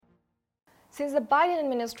Since the Biden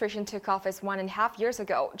administration took office 1.5 years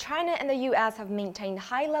ago, China and the U.S. have maintained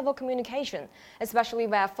high-level communication, especially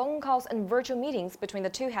via phone calls and virtual meetings between the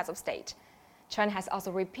two heads of state. China has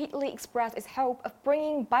also repeatedly expressed its hope of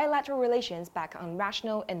bringing bilateral relations back on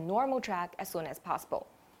rational and normal track as soon as possible.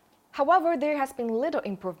 However, there has been little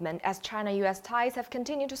improvement as China-U.S. ties have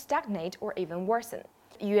continued to stagnate or even worsen.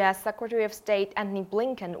 U.S. Secretary of State Antony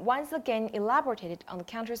Blinken once again elaborated on the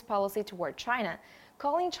country's policy toward China,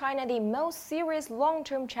 calling China the most serious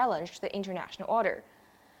long-term challenge to the international order.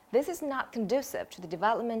 This is not conducive to the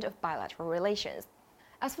development of bilateral relations.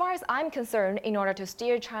 As far as I'm concerned, in order to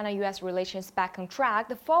steer China-U.S. relations back on track,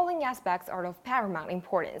 the following aspects are of paramount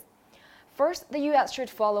importance. First, the U.S. should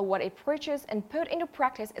follow what it preaches and put into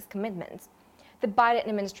practice its commitments. The Biden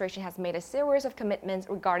administration has made a series of commitments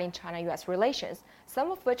regarding China-U.S. relations, some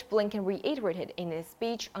of which Blinken reiterated in his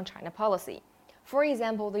speech on China policy. For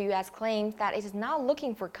example, the U.S. claims that it is not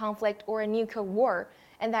looking for conflict or a new Cold War,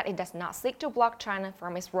 and that it does not seek to block China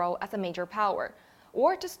from its role as a major power,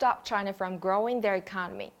 or to stop China from growing their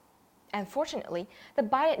economy. Unfortunately, the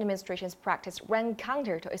Biden administration's practice ran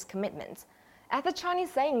counter to its commitments. As the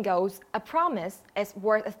Chinese saying goes, a promise is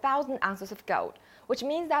worth 1,000 ounces of gold, which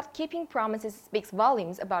means that keeping promises speaks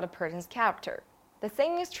volumes about a person's character. The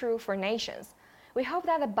same is true for nations. We hope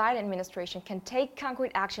that the Biden administration can take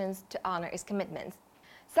concrete actions to honor its commitments.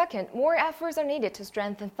 Second, more efforts are needed to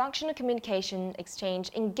strengthen functional communication,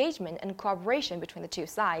 exchange, engagement, and cooperation between the two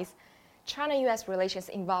sides. China-U.S. relations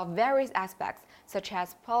involve various aspects such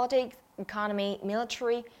as politics, economy,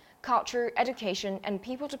 military, culture, education, and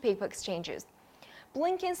people-to-people exchanges.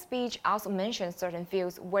 Blinken's speech also mentions certain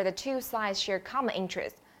fields where the two sides share common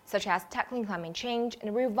interests, such as tackling climate change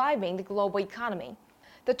and reviving the global economy.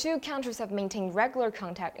 The two countries have maintained regular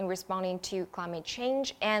contact in responding to climate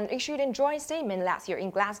change and issued a joint statement last year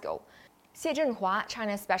in Glasgow. Xie Zhenhua,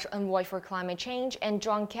 China's Special Envoy for Climate Change, and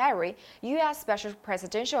John Kerry, U.S. Special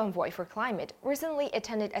Presidential Envoy for Climate, recently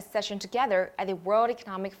attended a session together at the World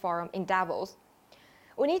Economic Forum in Davos.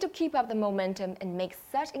 We need to keep up the momentum and make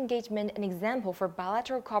such engagement an example for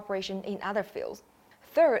bilateral cooperation in other fields.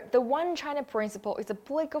 Third, the One China principle is the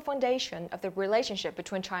political foundation of the relationship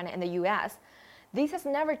between China and the U.S. This has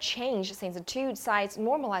never changed since the two sides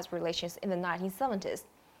normalized relations in the 1970s.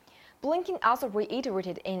 Blinken also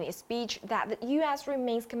reiterated in his speech that the U.S.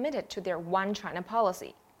 remains committed to their One China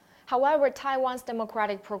policy. However, Taiwan's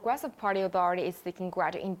Democratic Progressive Party Authority is seeking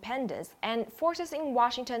gradual independence, and forces in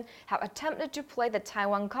Washington have attempted to play the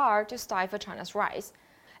Taiwan card to stifle China's rise.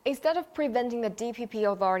 Instead of preventing the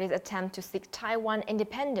DPP authorities' attempt to seek Taiwan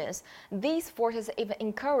independence, these forces even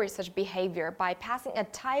encourage such behavior by passing a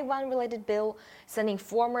Taiwan-related bill, sending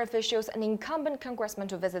former officials and incumbent congressmen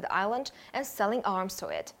to visit the island, and selling arms to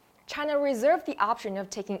it. China reserved the option of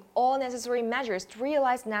taking all necessary measures to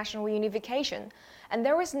realize national unification, and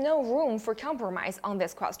there is no room for compromise on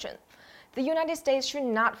this question. The United States should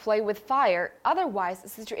not play with fire, otherwise the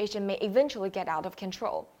situation may eventually get out of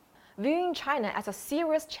control. Viewing China as a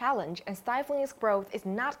serious challenge and stifling its growth is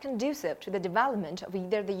not conducive to the development of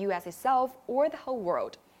either the U.S. itself or the whole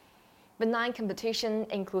world. Benign competition,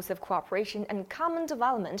 inclusive cooperation, and common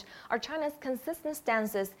development are China's consistent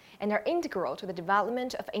stances and are integral to the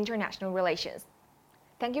development of international relations.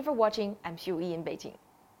 Thank you for watching. I'm Xiu Yi in Beijing.